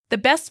The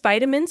best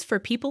vitamins for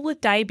people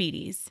with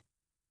diabetes.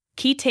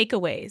 Key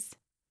takeaways.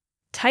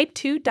 Type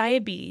 2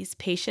 diabetes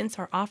patients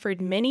are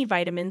offered many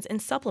vitamins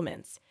and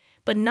supplements,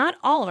 but not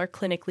all are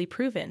clinically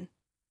proven.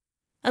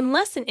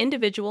 Unless an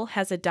individual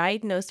has a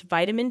diagnosed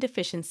vitamin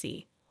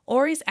deficiency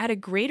or is at a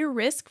greater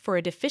risk for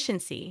a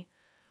deficiency,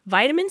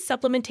 vitamin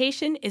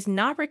supplementation is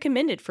not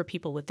recommended for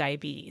people with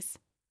diabetes.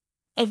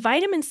 A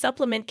vitamin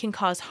supplement can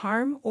cause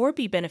harm or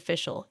be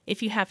beneficial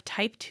if you have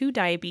type 2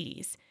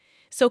 diabetes,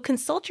 so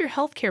consult your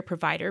healthcare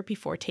provider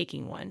before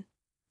taking one.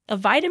 A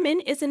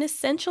vitamin is an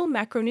essential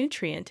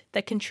macronutrient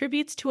that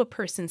contributes to a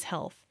person's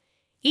health.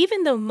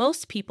 Even though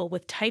most people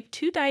with type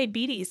 2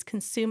 diabetes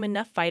consume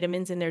enough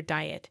vitamins in their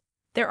diet,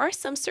 there are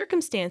some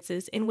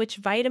circumstances in which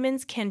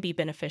vitamins can be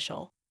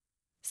beneficial.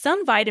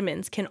 Some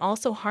vitamins can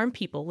also harm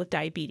people with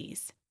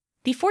diabetes.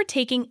 Before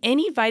taking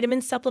any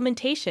vitamin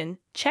supplementation,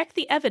 check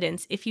the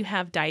evidence if you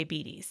have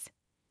diabetes.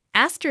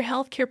 Ask your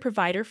healthcare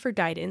provider for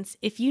guidance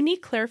if you need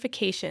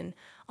clarification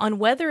on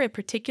whether a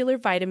particular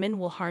vitamin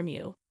will harm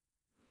you.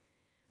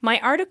 My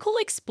article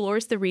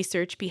explores the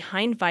research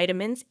behind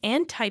vitamins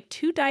and type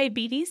 2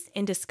 diabetes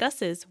and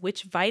discusses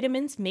which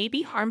vitamins may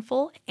be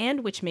harmful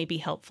and which may be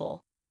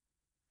helpful.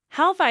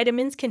 How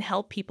vitamins can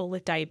help people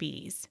with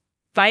diabetes.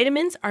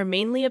 Vitamins are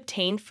mainly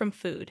obtained from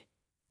food.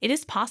 It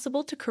is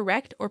possible to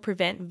correct or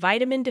prevent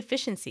vitamin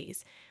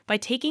deficiencies by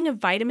taking a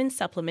vitamin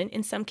supplement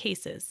in some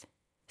cases.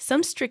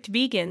 Some strict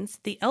vegans,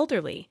 the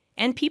elderly,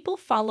 and people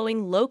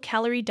following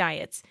low-calorie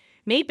diets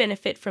may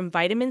benefit from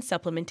vitamin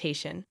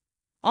supplementation.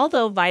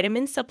 Although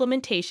vitamin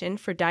supplementation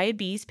for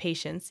diabetes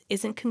patients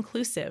isn't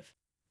conclusive,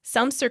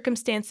 some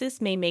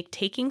circumstances may make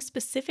taking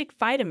specific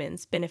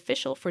vitamins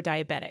beneficial for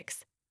diabetics.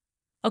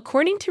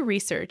 According to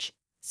research,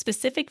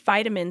 specific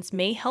vitamins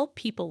may help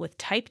people with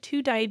type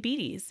 2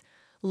 diabetes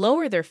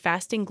lower their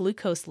fasting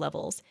glucose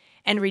levels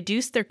and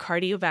reduce their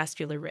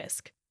cardiovascular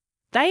risk.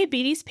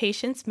 Diabetes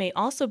patients may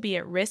also be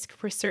at risk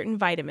for certain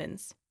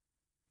vitamins.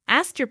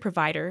 Ask your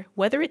provider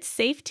whether it's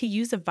safe to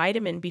use a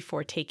vitamin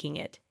before taking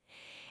it,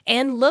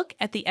 and look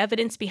at the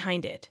evidence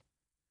behind it.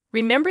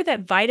 Remember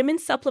that vitamin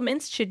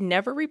supplements should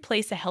never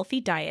replace a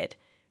healthy diet,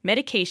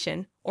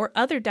 medication, or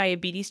other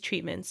diabetes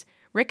treatments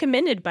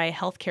recommended by a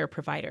healthcare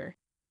provider.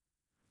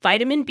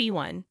 Vitamin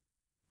B1.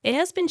 It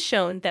has been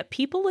shown that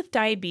people with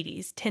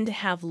diabetes tend to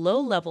have low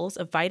levels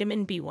of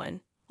vitamin B1,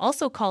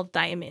 also called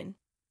thiamine.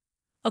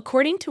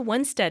 According to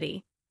one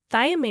study,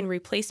 thiamine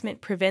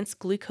replacement prevents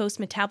glucose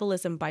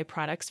metabolism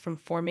byproducts from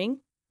forming,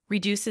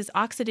 reduces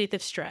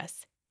oxidative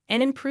stress,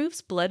 and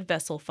improves blood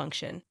vessel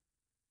function.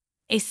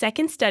 A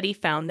second study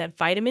found that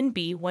vitamin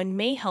B1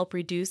 may help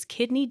reduce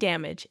kidney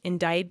damage in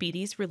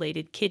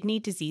diabetes-related kidney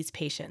disease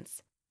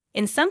patients.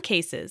 In some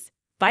cases,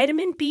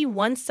 vitamin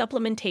B1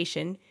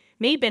 supplementation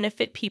may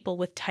benefit people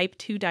with type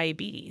 2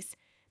 diabetes,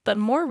 but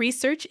more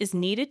research is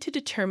needed to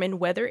determine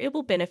whether it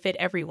will benefit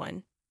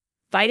everyone.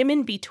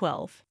 Vitamin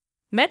B12.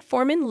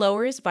 Metformin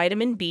lowers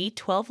vitamin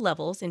B12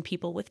 levels in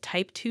people with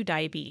type 2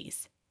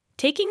 diabetes.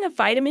 Taking a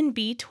vitamin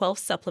B12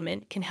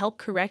 supplement can help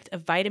correct a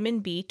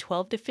vitamin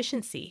B12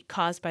 deficiency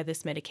caused by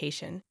this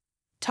medication.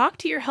 Talk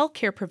to your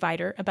healthcare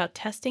provider about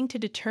testing to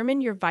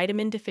determine your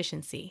vitamin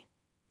deficiency.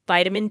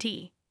 Vitamin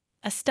D.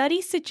 A study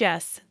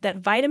suggests that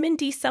vitamin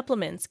D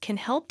supplements can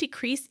help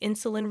decrease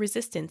insulin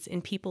resistance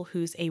in people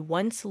whose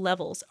A1C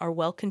levels are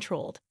well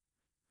controlled.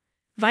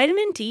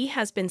 Vitamin D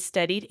has been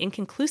studied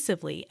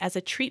inconclusively as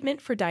a treatment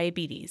for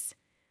diabetes.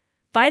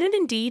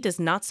 Vitamin D does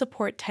not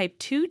support type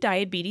 2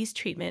 diabetes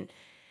treatment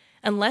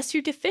unless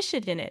you're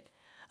deficient in it,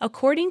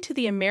 according to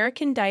the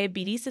American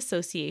Diabetes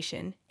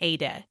Association,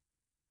 ADA.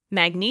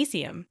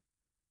 Magnesium.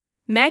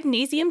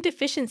 Magnesium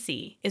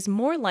deficiency is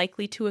more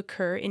likely to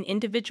occur in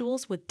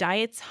individuals with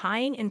diets high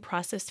in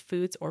processed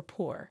foods or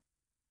poor.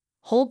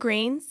 Whole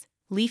grains,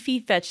 leafy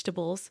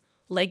vegetables,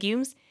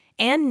 legumes,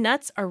 and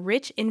nuts are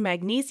rich in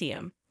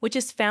magnesium, which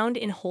is found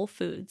in whole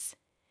foods.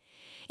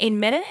 A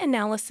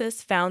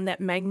meta-analysis found that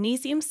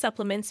magnesium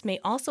supplements may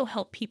also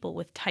help people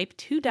with type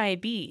 2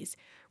 diabetes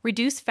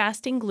reduce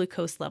fasting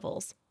glucose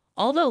levels,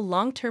 although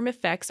long-term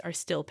effects are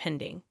still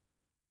pending.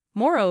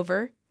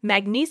 Moreover,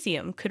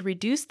 magnesium could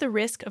reduce the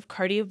risk of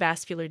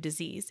cardiovascular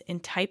disease in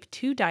type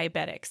 2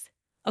 diabetics,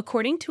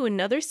 according to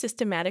another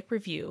systematic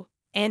review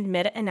and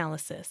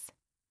meta-analysis.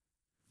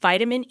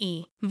 Vitamin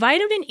E.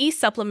 Vitamin E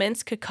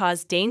supplements could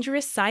cause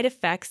dangerous side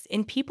effects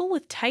in people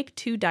with type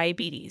 2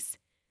 diabetes.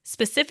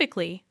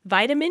 Specifically,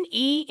 vitamin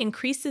E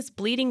increases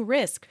bleeding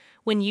risk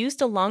when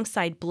used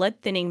alongside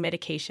blood-thinning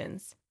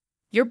medications.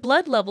 Your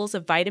blood levels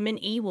of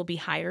vitamin E will be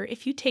higher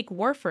if you take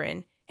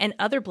warfarin and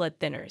other blood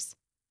thinners.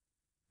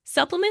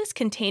 Supplements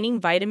containing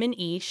vitamin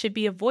E should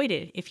be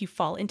avoided if you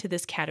fall into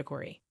this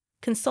category.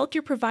 Consult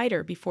your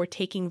provider before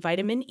taking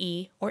vitamin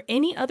E or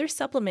any other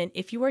supplement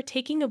if you are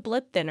taking a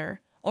blood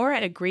thinner or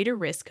at a greater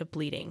risk of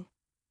bleeding.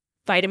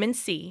 Vitamin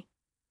C.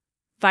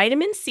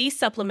 Vitamin C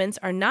supplements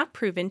are not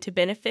proven to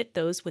benefit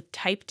those with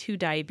type 2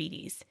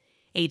 diabetes,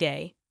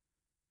 ADA.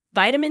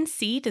 Vitamin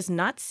C does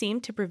not seem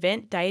to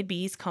prevent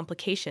diabetes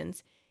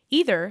complications,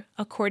 either,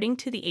 according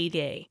to the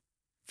ADA.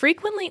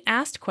 Frequently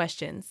asked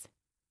questions.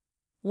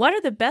 What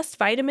are the best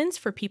vitamins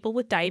for people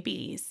with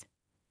diabetes?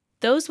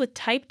 Those with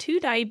type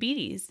 2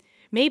 diabetes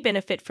may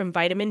benefit from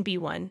vitamin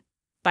B1,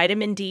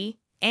 vitamin D,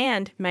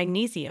 and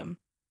magnesium.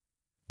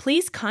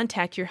 Please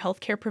contact your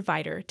healthcare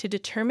provider to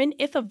determine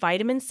if a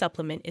vitamin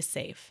supplement is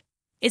safe.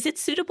 Is it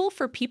suitable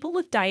for people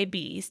with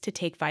diabetes to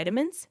take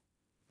vitamins?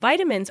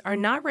 Vitamins are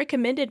not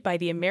recommended by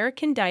the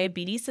American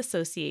Diabetes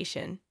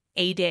Association,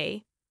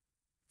 ADA,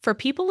 for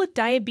people with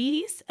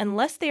diabetes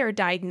unless they are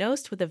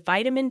diagnosed with a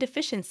vitamin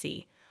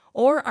deficiency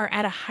or are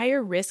at a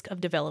higher risk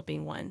of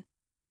developing one.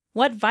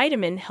 What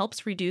vitamin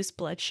helps reduce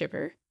blood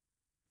sugar?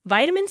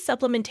 Vitamin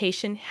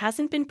supplementation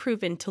hasn't been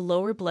proven to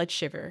lower blood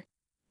sugar.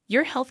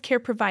 Your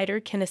healthcare provider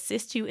can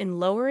assist you in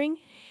lowering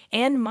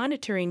and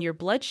monitoring your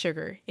blood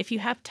sugar if you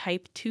have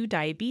type 2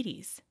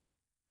 diabetes.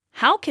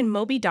 How can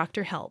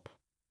MobiDoctor help?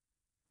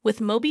 With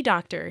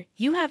MobiDoctor,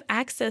 you have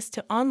access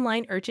to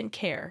online urgent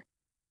care.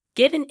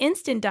 Get an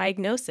instant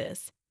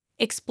diagnosis,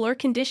 explore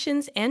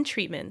conditions and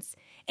treatments,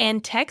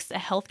 and text a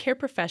healthcare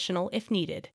professional if needed.